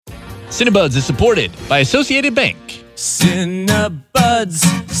Cinebuds is supported by Associated Bank. Cinebuds,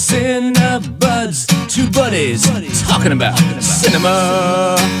 two buddies talking about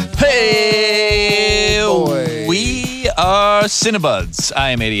cinema. Hey, boy. we are Cinebuds.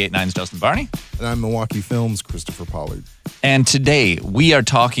 I am 88.9's Dustin Barney. And I'm Milwaukee Films' Christopher Pollard. And today we are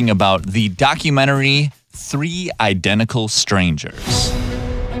talking about the documentary Three Identical Strangers.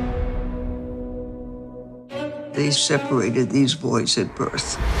 They separated these boys at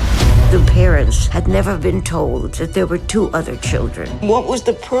birth. The parents had never been told that there were two other children. What was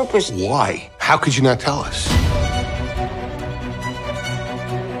the purpose? Why? How could you not tell us?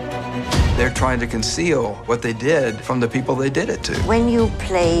 They're trying to conceal what they did from the people they did it to. When you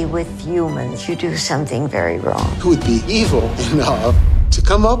play with humans, you do something very wrong. Who would be evil enough to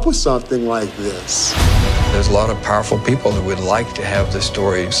come up with something like this? There's a lot of powerful people who would like to have this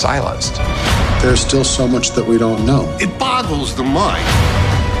story silenced. There's still so much that we don't know. It boggles the mind.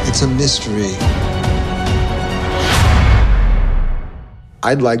 It's a mystery.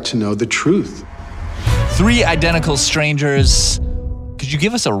 I'd like to know the truth. Three Identical Strangers. Could you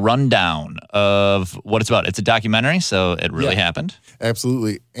give us a rundown of what it's about? It's a documentary, so it really happened.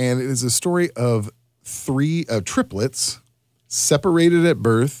 Absolutely. And it is a story of three triplets separated at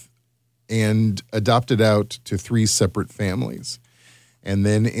birth and adopted out to three separate families. And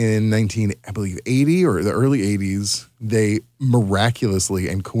then in 80 or the early 80s, they miraculously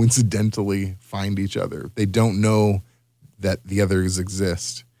and coincidentally find each other. They don't know that the others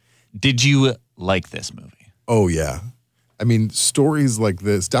exist. Did you like this movie? Oh, yeah. I mean, stories like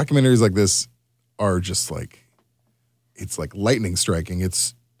this, documentaries like this are just like, it's like lightning striking.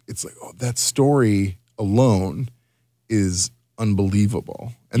 It's like, oh, that story alone is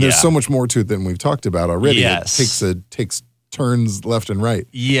unbelievable. And there's so much more to it than we've talked about already. Yes. It takes turns left and right.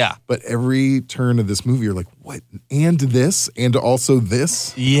 Yeah. But every turn of this movie, you're like, what? And this? And also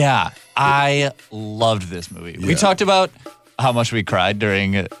this? Yeah. I loved this movie. We talked about how much we cried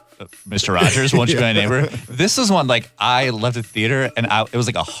during Mr. Rogers, Won't You Be My Neighbor? This is one, like, I left the theater and it was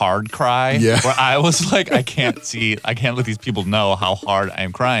like a hard cry. Yeah. Where I was like, I can't let these people know how hard I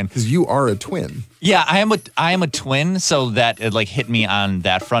am crying. Because you are a twin. Yeah, I am a twin, so that it like hit me on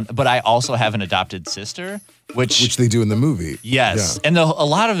that front. But I also have an adopted sister, which they do in the movie. Yes. Yeah. And a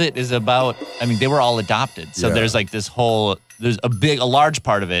lot of it is about, I mean, they were all adopted. So there's like this whole, there's a large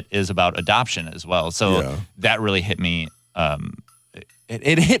part of it is about adoption as well. So that really hit me.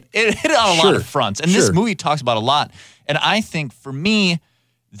 It hit on a lot of fronts. And this movie talks about a lot. And I think for me,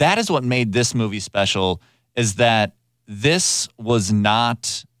 that is what made this movie special, is that this was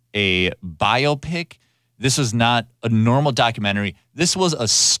not a biopic. This was not a normal documentary. This was a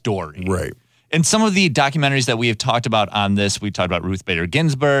story. Right. And some of the documentaries that we have talked about on this, we talked about Ruth Bader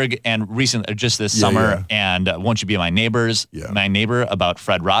Ginsburg, and recently, just this summer, and Won't You Be My Neighbor about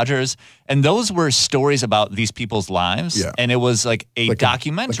Fred Rogers. And those were stories about these people's lives. Yeah. And it was like a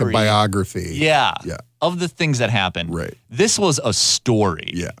documentary. Like a biography. Yeah. Of the things that happened. Right. This was a story.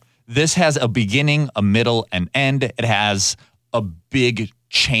 Yeah. This has a beginning, a middle, and end. It has a big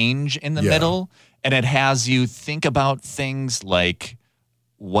change in the middle. And it has you think about things like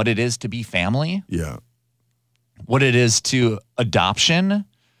what it is to be family. Yeah. What it is to adoption.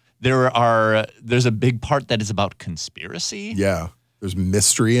 There's a big part that is about conspiracy. Yeah. There's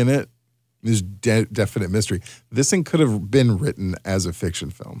mystery in it. There's definite mystery. This thing could have been written as a fiction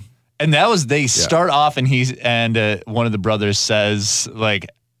film. And they start off and one of the brothers says, like,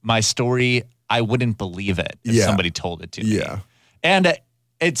 my story, I wouldn't believe it if somebody told it to me. Yeah. And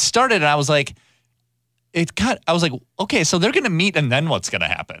it started and I was like, okay, so they're going to meet and then what's going to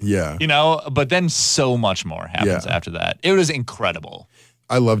happen? Yeah. You know, but then so much more happens after that. It was incredible.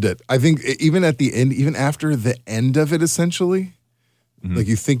 I loved it. I think even at the end, even after the end of it, essentially, like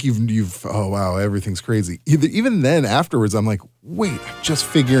you think you've oh, wow, everything's crazy. Even then afterwards, I'm like, wait, I'm just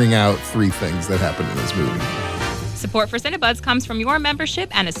figuring out three things that happened in this movie. Support for Cinebuds comes from your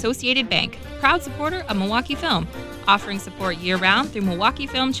membership and Associated Bank, proud supporter of Milwaukee Film, offering support year-round through Milwaukee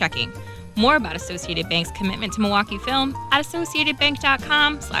Film Checking. More about Associated Bank's commitment to Milwaukee Film at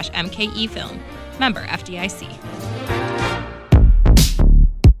associatedbank.com/MKEFilm. Member FDIC.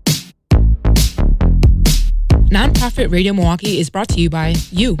 Nonprofit Radio Milwaukee is brought to you by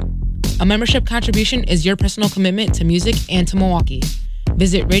you. A membership contribution is your personal commitment to music and to Milwaukee.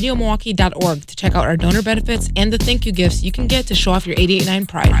 Visit radiomilwaukee.org to check out our donor benefits and the thank you gifts you can get to show off your 88.9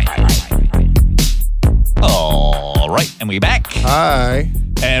 pride. All right, and we back. Hi.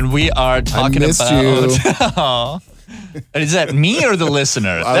 And we are talking about. Is that me or the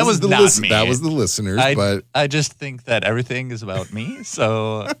listener? That was not me. That was the listeners. But I just think that everything is about me.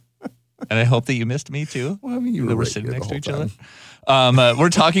 So, and I hope that you missed me too. Well, I mean, you were right sitting here next the to whole each time. We're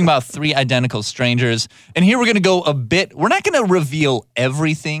talking about three identical strangers. And here we're going to go a bit. We're not going to reveal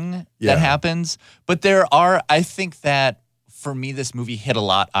everything that happens, but there are, I think that for me, this movie hit a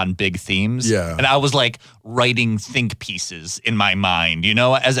lot on big themes. Yeah. And I was like writing think pieces in my mind, you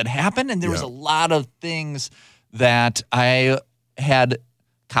know, as it happened. And there was a lot of things that I had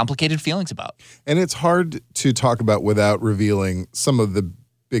complicated feelings about. And it's hard to talk about without revealing some of the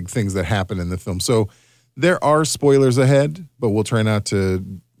big things that happen in the film. So there are spoilers ahead, but we'll try not to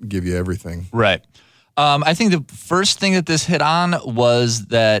give you everything. Right. I think the first thing that this hit on was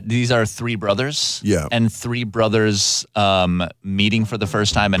that these are three brothers. Yeah. And three brothers meeting for the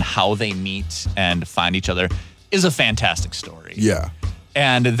first time, and how they meet and find each other is a fantastic story. Yeah.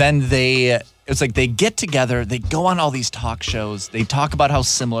 And then it's like they get together, they go on all these talk shows, they talk about how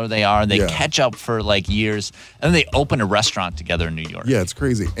similar they are, they catch up for like years, and then they open a restaurant together in New York. Yeah, it's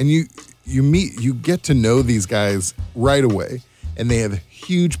crazy. And you get to know these guys right away, and they have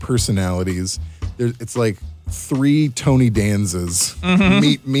huge personalities. It's like three Tony Danzas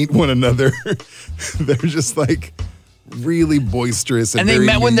meet one another. They're just like really boisterous. And they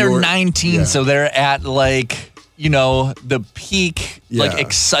met when they're 19, so they're at like, you know, the peak, like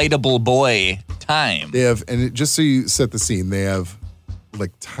excitable boy time. They have, and just so you set the scene, they have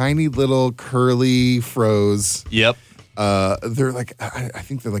like tiny little curly fros. Yep. They're like, I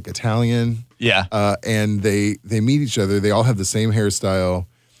think they're like Italian. Yeah. And they meet each other. They all have the same hairstyle.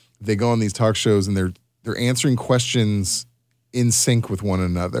 They go on these talk shows and they're answering questions in sync with one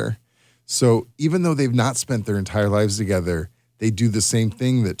another. So even though they've not spent their entire lives together, they do the same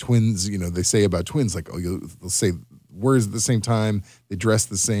thing that twins, you know, they say about twins, like, they'll say words at the same time. They dress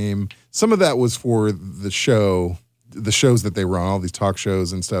the same. Some of that was for the shows that they were on, all these talk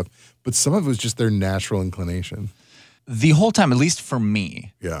shows and stuff. But some of it was just their natural inclination. The whole time, at least for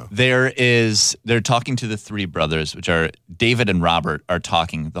me, they're talking to the three brothers, which are David and Robert, are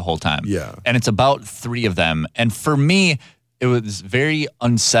talking the whole time. Yeah. And it's about three of them. And for me, it was very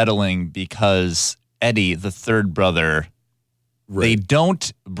unsettling because Eddie, the third brother, they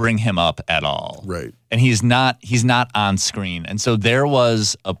don't bring him up at all. Right. And he's not on screen. And so there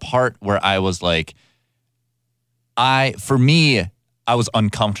was a part where I was like, I was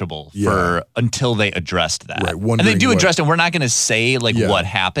uncomfortable until they addressed that. Right, and they do address it. We're not going to say what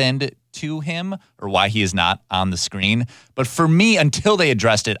happened to him or why he is not on the screen. But for me, until they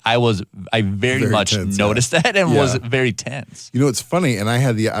addressed it, I very much tense, noticed that and was very tense. You know, it's funny. And I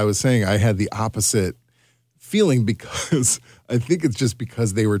had the opposite feeling because I think it's just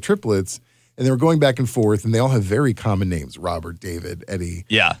because they were triplets and they were going back and forth and they all have very common names. Robert, David, Eddie.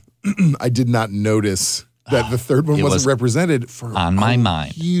 Yeah. I did not notice that the third one wasn't represented for on my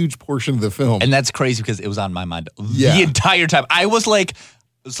mind. Huge portion of the film. And that's crazy because it was on my mind the entire time. I was like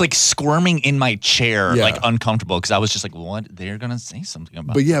squirming in my chair, like uncomfortable because I was just like, what? They're going to say something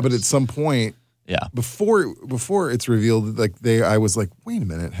about this. But at some point, before it's revealed, I was like, wait a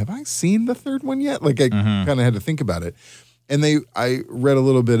minute, have I seen the third one yet? Like I kind of had to think about it. And I read a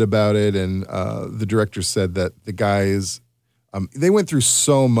little bit about it, and the director said that the guys, they went through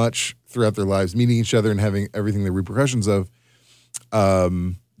so much throughout their lives, meeting each other and having everything the repercussions of.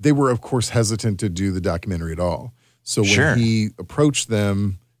 They were, of course, hesitant to do the documentary at all. So when he approached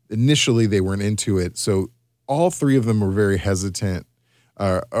them, initially they weren't into it. So all three of them were very hesitant,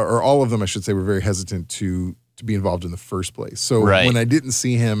 or all of them, I should say, were very hesitant to be involved in the first place. So when I didn't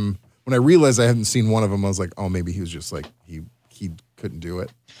see him, when I realized I hadn't seen one of them, I was like, oh, maybe he was just like, he couldn't do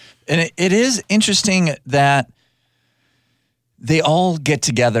it. And it is interesting that they all get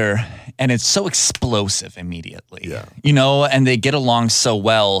together and it's so explosive immediately. Yeah. You know, and they get along so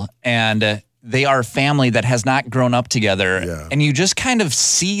well, and they are a family that has not grown up together. Yeah. And you just kind of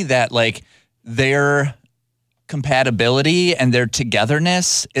see that like their compatibility and their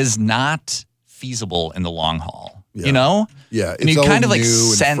togetherness is not feasible in the long haul. Yeah. You know? Yeah. And it's you all kind of new like and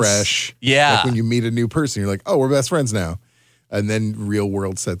sense fresh. Yeah. Like when you meet a new person, you're like, oh, we're best friends now. And then real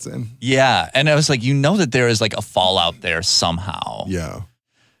world sets in. Yeah. And I was like, you know that there is like a fallout there somehow. Yeah.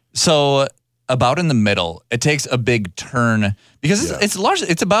 So about in the middle, it takes a big turn because it's largely,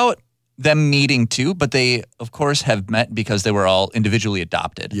 it's about them meeting too, but they of course have met because they were all individually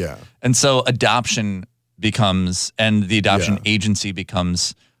adopted. Yeah. And so adoption becomes, and the adoption agency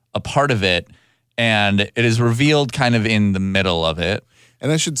becomes a part of it. And it is revealed kind of in the middle of it.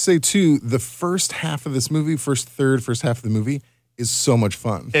 And I should say, too, the first half of this movie, first half of the movie is so much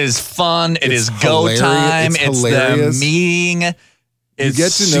fun. It is fun. It is go time. It's hilarious. The meeting. It's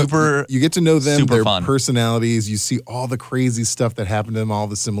you get to know them, their fun. Personalities. You see all the crazy stuff that happened to them, all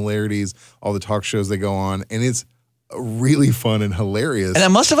the similarities, all the talk shows they go on. And it's really fun and hilarious. And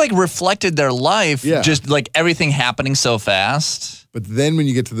that must have like reflected their life, Yeah. just like everything happening so fast. But then when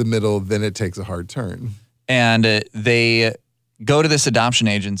you get to the middle, then it takes a hard turn. And they go to this adoption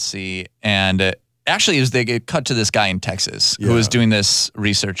agency, and actually they get cut to this guy in Texas who was doing this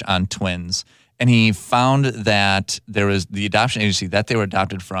research on twins. And he found that there was the adoption agency that they were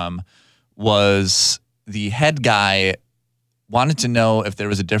adopted from was the head guy wanted to know if there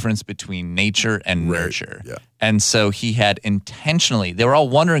was a difference between nature and nurture. Yeah. And so he had intentionally, they were all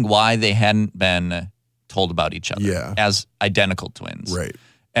wondering why they hadn't been told about each other as identical twins. Right.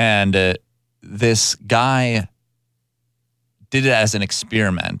 And this guy did it as an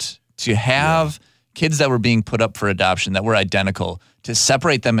experiment to have kids that were being put up for adoption that were identical, to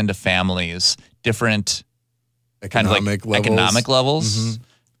separate them into families, different economic levels. Mm-hmm.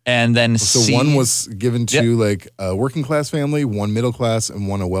 And then so one was given to like a working class family, one middle class, and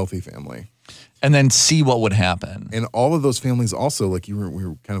one a wealthy family. And then see what would happen. And all of those families also, like we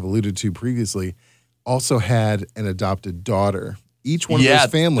were kind of alluded to previously, also had an adopted daughter. Each one of those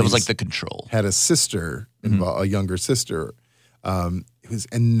families that was like the control. Had a sister, a younger sister. And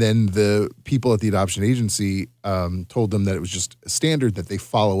then the people at the adoption agency told them that it was just a standard that they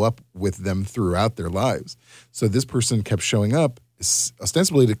follow up with them throughout their lives. So this person kept showing up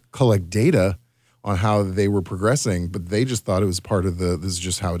ostensibly to collect data on how they were progressing, but they just thought it was part of this is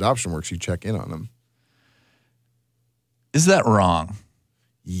just how adoption works. You check in on them. Is that wrong?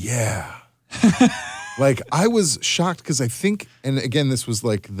 Yeah. Like, I was shocked because I think, and again, this was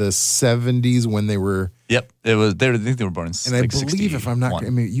like the 70s when they were. Yep. It was. I think they were born in And I believe, if I'm not,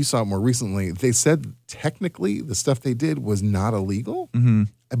 I mean, you saw it more recently, they said technically the stuff they did was not illegal. Mm-hmm.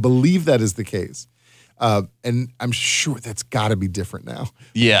 I believe that is the case. And I'm sure that's got to be different now.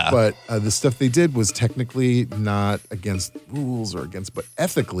 Yeah. But the stuff they did was technically not against rules or against, but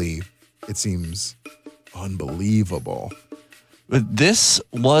ethically, it seems unbelievable. But this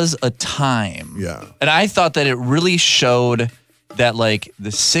was a time. Yeah. And I thought that it really showed that like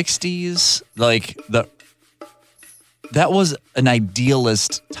the 60s, like that was an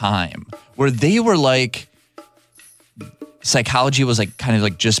idealist time where they were like, psychology was like kind of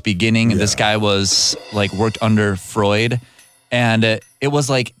like just beginning, and this guy was like worked under Freud, and it was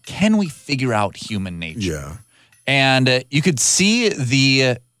like, can we figure out human nature? Yeah. And you could see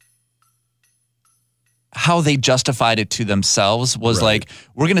how they justified it to themselves was like,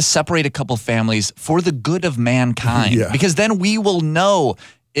 we're going to separate a couple families for the good of mankind, because then we will know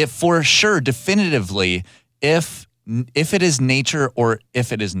if for sure, definitively, if it is nature or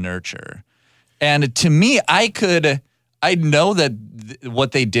if it is nurture. And to me, I know that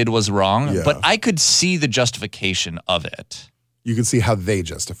what they did was wrong, but I could see the justification of it. You could see how they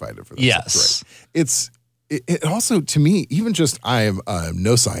justified it for themselves. Yes. Right. It also, to me, even just, I am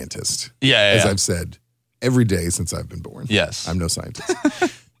no scientist. As I've said every day since I've been born. Yes. I'm no scientist.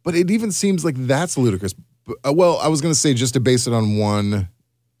 But it even seems like that's ludicrous. Well, I was going to say just to base it on one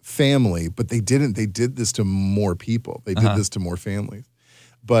family, but they didn't. They did this to more people. They did this to more families.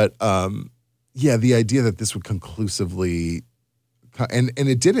 But the idea that this would conclusively, and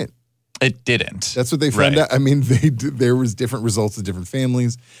it didn't. It didn't. That's what they found out. I mean, there was different results of different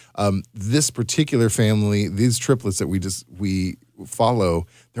families. This particular family, these triplets that we follow,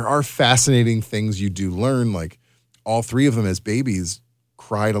 there are fascinating things you do learn. Like, all three of them as babies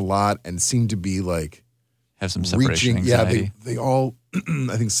cried a lot and seemed to be like have some separation anxiety. Yeah, they all,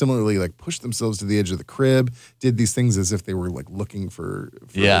 I think, similarly like pushed themselves to the edge of the crib, did these things as if they were like looking for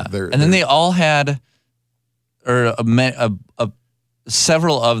and then they all had, or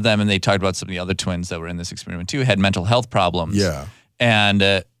several of them, and they talked about some of the other twins that were in this experiment too, had mental health problems. Yeah. And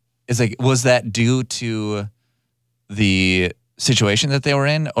it's like, was that due to the situation that they were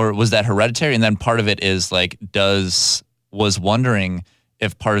in, or was that hereditary? And then part of it is like, was wondering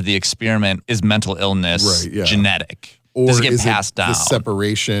if part of the experiment is mental illness genetic? Or does it get is passed down? The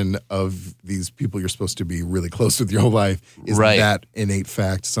separation of these people you're supposed to be really close with your whole life, is that innate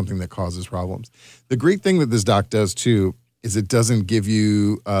fact something that causes problems? The great thing that this doc does too is it doesn't give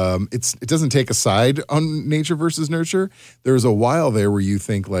you, it doesn't take a side on nature versus nurture. There's a while there where you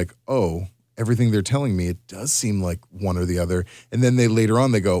think like, oh, everything they're telling me, it does seem like one or the other. And then later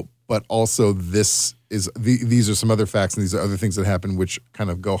on they go, but also these are some other facts and these are other things that happen which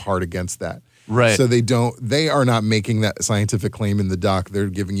kind of go hard against that. Right. So they are not making that scientific claim in the doc. They're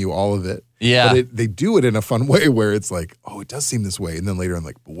giving you all of it. Yeah. But they do it in a fun way where it's like, oh, it does seem this way. And then later on,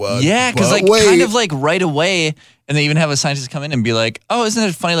 like, what? Yeah, because like kind of like right away, and they even have a scientist come in and be like, oh, isn't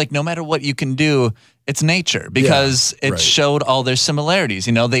it funny? Like no matter what you can do, it's nature, because it showed all their similarities.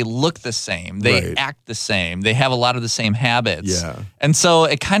 You know, they look the same. They act the same. They have a lot of the same habits. Yeah. And so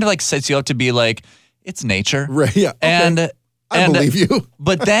it kind of like sets you up to be like, it's nature. Right. Yeah. Okay. And I believe you.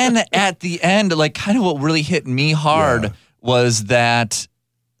 But then at the end, like kind of what really hit me hard was that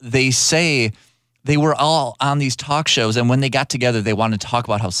they say they were all on these talk shows, and when they got together, they wanted to talk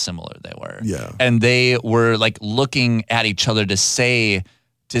about how similar they were. Yeah. And they were like looking at each other to see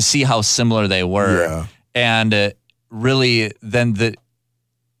how similar they were. Yeah. And really then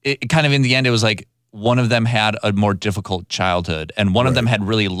it kind of in the end, it was like one of them had a more difficult childhood and one of them had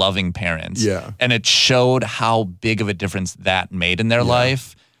really loving parents. Yeah. And it showed how big of a difference that made in their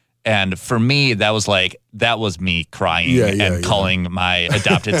life. And for me, that was me crying and calling my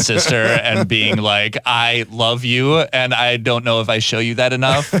adopted sister and being like, I love you. And I don't know if I show you that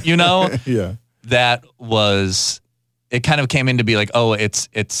enough, you know? Yeah. That was, it kind of came in to be like, oh,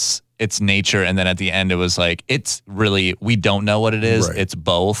 it's nature. And then at the end, it was like, it's really, we don't know what it is. Right. It's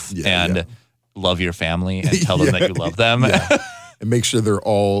both. Yeah, and love your family and tell them that you love them. Yeah. And make sure they're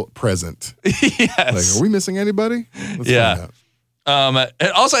all present. Yes. Like, are we missing anybody? Let's find out.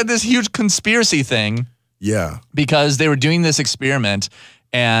 It also had this huge conspiracy thing. Yeah. Because they were doing this experiment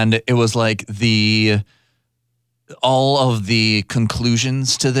and it was like all of the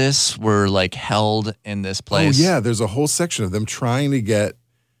conclusions to this were like held in this place. Oh yeah, there's a whole section of them trying to get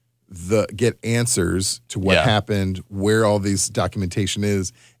answers to what happened, where all this documentation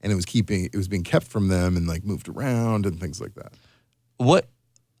is, and it was being kept from them and like moved around and things like that. What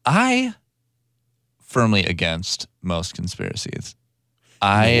I firmly against most conspiracies.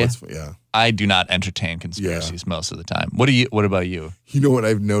 I do not entertain conspiracies most of the time. What about you? You know what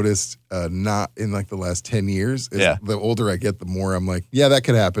I've noticed not in like the last 10 years is the older I get, the more I'm like, yeah, that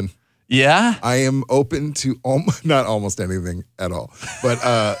could happen. Yeah? I am open to not almost anything at all.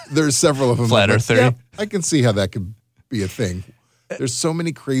 But there's several of them. Flat Earth theory? Yeah, I can see how that could be a thing. There's so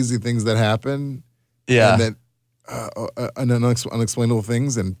many crazy things that happen. Yeah. And that unexplainable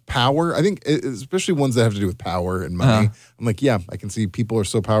things and power. I think especially ones that have to do with power and money. I'm like, yeah, I can see people are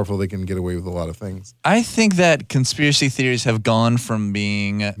so powerful they can get away with a lot of things. I think that conspiracy theories have gone from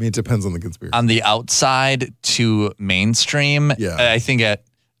being... I mean, it depends on the conspiracy. On the outside to mainstream. Yeah. I think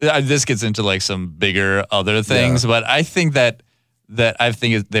this gets into like some bigger other things, but I think that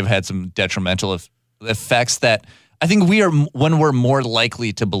they've had some detrimental effects that I think when we're more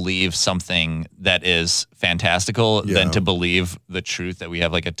likely to believe something that is fantastical than to believe the truth that we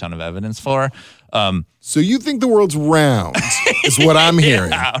have like a ton of evidence for. So you think the world's round is what I'm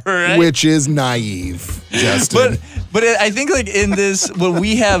hearing, right? Which is naive, Justin. But I think like in this, when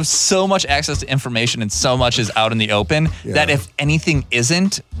we have so much access to information and so much is out in the open, that if anything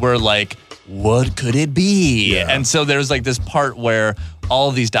isn't, we're like, what could it be? Yeah. And so there's like this part where all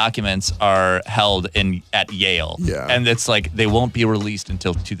of these documents are held at Yale. Yeah. And it's like they won't be released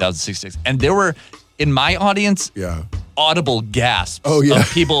until 2066. And there were, in my audience, audible gasps of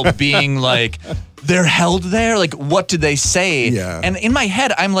people being like, they're held there? Like, what did they say? Yeah. And in my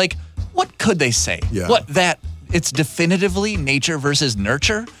head, I'm like, what could they say? Yeah. What, that it's definitively nature versus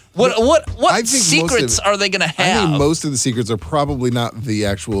nurture? What secrets are they going to have? I think most of the secrets are probably not the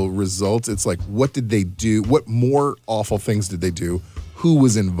actual results. It's like, what did they do? What more awful things did they do? Who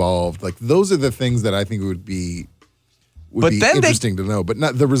was involved? Like, those are the things that I think would be interesting to know. But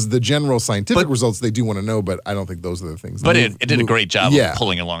there was the general scientific results they do want to know, but I don't think those are the things. But it did a great job of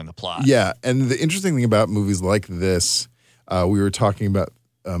pulling along the plot. Yeah, and the interesting thing about movies like this, we were talking about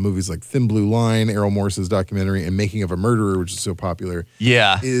movies like Thin Blue Line, Errol Morris's documentary, and Making of a Murderer, which is so popular.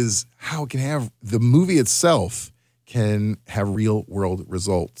 Yeah. Is how it can have the movie itself can have real world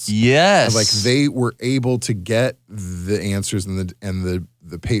results. Yes. And like they were able to get the answers and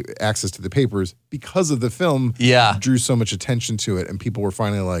the access to the papers because of the film. Yeah. Drew so much attention to it, and people were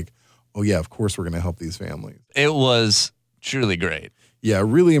finally like, oh yeah, of course we're going to help these families. It was truly great. Yeah,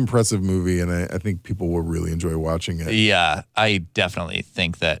 really impressive movie, and I think people will really enjoy watching it. Yeah, I definitely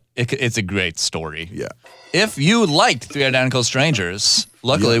think that it's a great story. Yeah. If you liked Three Identical Strangers,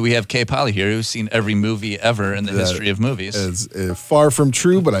 luckily we have Kay Polly here who's seen every movie ever in the history of movies. It's far from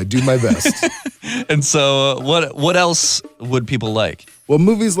true, but I do my best. And so what else would people like? Well,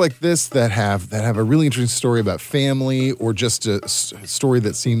 movies like this that have a really interesting story about family, or just a story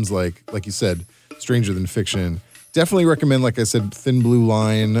that seems like you said, stranger than fiction. Definitely recommend, like I said, Thin Blue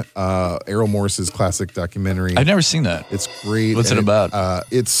Line, Errol Morris's classic documentary. I've never seen that. It's great. What's it about?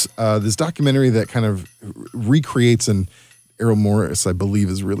 It's this documentary that kind of recreates, and Errol Morris, I believe,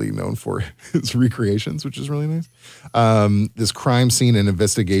 is really known for his recreations, which is really nice. This crime scene and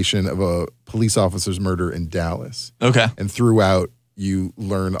investigation of a police officer's murder in Dallas. Okay. And throughout, you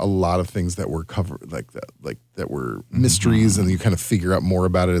learn a lot of things that were covered, that were mysteries, and you kind of figure out more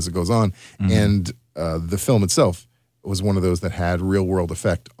about it as it goes on. And the film itself was one of those that had real world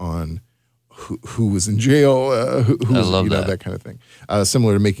effect on who was in jail, who was, love that kind of thing.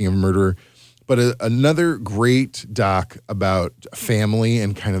 Similar to Making a Murderer. But another great doc about family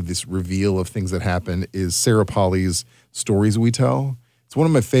and kind of this reveal of things that happen is Sarah Polley's Stories We Tell. It's one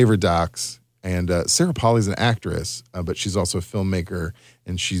of my favorite docs. And Sarah Polley's an actress, but she's also a filmmaker,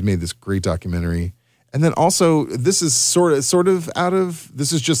 and she's made this great documentary. And then also, this is sort of out of,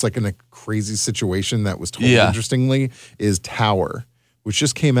 this is just like in a crazy situation that was told interestingly, is Tower, which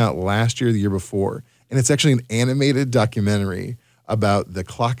just came out last year, the year before. And it's actually an animated documentary about the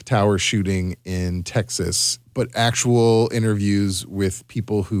clock tower shooting in Texas, but actual interviews with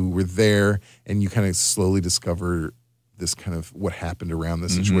people who were there, and you kind of slowly discover this kind of what happened around the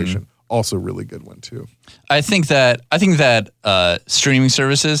situation. Also really good one too. I think that streaming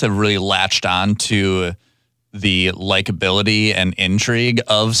services have really latched on to the likability and intrigue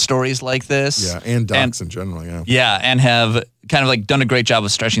of stories like this. Yeah, and docs in general, yeah. Yeah, and have kind of like done a great job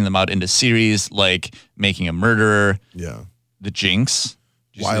of stretching them out into series like Making a Murderer. Yeah. The Jinx.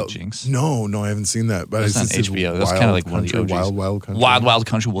 Did you see The Jinx? No, I haven't seen that. But it's on HBO. That's kind of like one of the OGs. Wild Country. Wild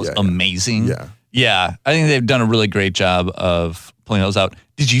Country was amazing. Yeah. Yeah, I think they've done a really great job of pulling those out.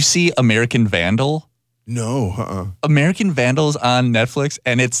 Did you see American Vandal? No, American Vandal's on Netflix,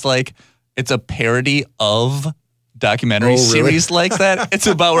 and it's a parody of documentary series like that. It's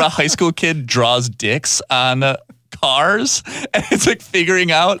about where a high school kid draws dicks on cars, and it's like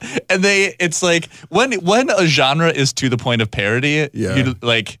figuring out, and it's like when a genre is to the point of parody,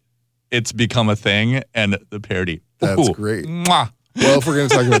 it's become a thing, and the parody. That's great. Mwah. Well, if we're going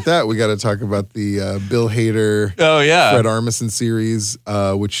to talk about that, we got to talk about the Bill Hader, Fred Armisen series,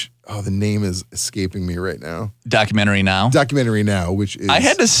 which the name is escaping me right now. Documentary Now, which is... I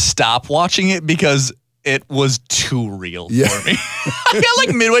had to stop watching it because it was too real for me. I got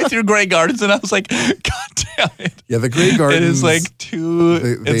like midway through Grey Gardens, and I was like, God damn it. Yeah, the Grey Gardens... It is like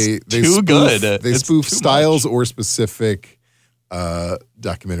too... It's too good. They spoof styles or specific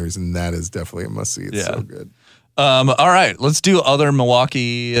documentaries, and that is definitely a must-see. It's so good. All right, let's do other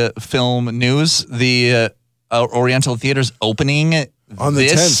Milwaukee film news. The Oriental Theater's opening on the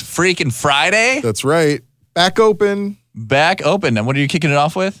this 10th. Freaking Friday. That's right. Back open. And what are you kicking it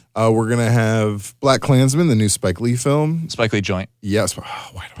off with? We're going to have Black Klansman, the new Spike Lee film. Spike Lee joint. Yes.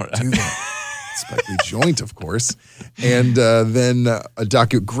 Why don't I do that? Spike Lee joint, of course. And then a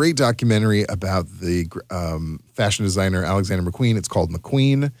great documentary about the fashion designer Alexander McQueen. It's called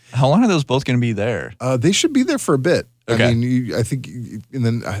McQueen. How long are those both going to be there? They should be there for a bit. Okay. I mean, I think in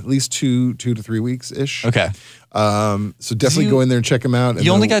then at least 2 to 3 weeks ish. Okay. So definitely go in there and check them out. And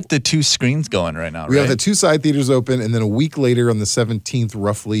you only got the 2 screens going right now, right? We have the 2 side theaters open, and then a week later on the 17th,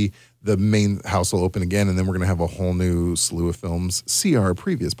 roughly, the main house will open again, and then we're going to have a whole new slew of films. See our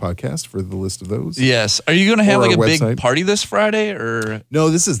previous podcast for the list of those. Yes. Are you going to have like a big party this Friday, or? No,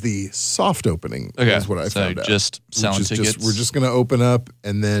 this is the soft opening. Okay. Is what I found out. Just selling tickets. We're just going to open up,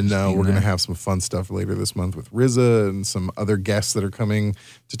 and then we're going to have some fun stuff later this month with RZA and some other guests that are coming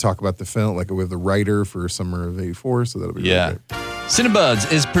to talk about the film. Like we have the writer for Summer of '84, so that'll be really great.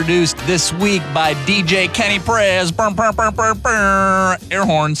 Cinebuds is produced this week by DJ Kenny Perez. Air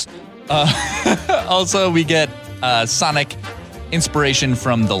horns. Also, we get sonic inspiration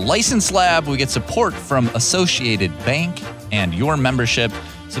from the License Lab. We get support from Associated Bank and your membership.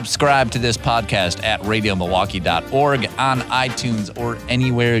 Subscribe to this podcast at radiomilwaukee.org on iTunes or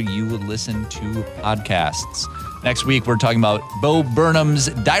anywhere you would listen to podcasts. Next week, we're talking about Bo Burnham's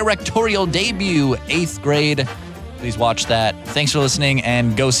directorial debut, 8th Grade. Please watch that. Thanks for listening,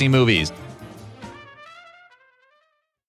 and go see movies.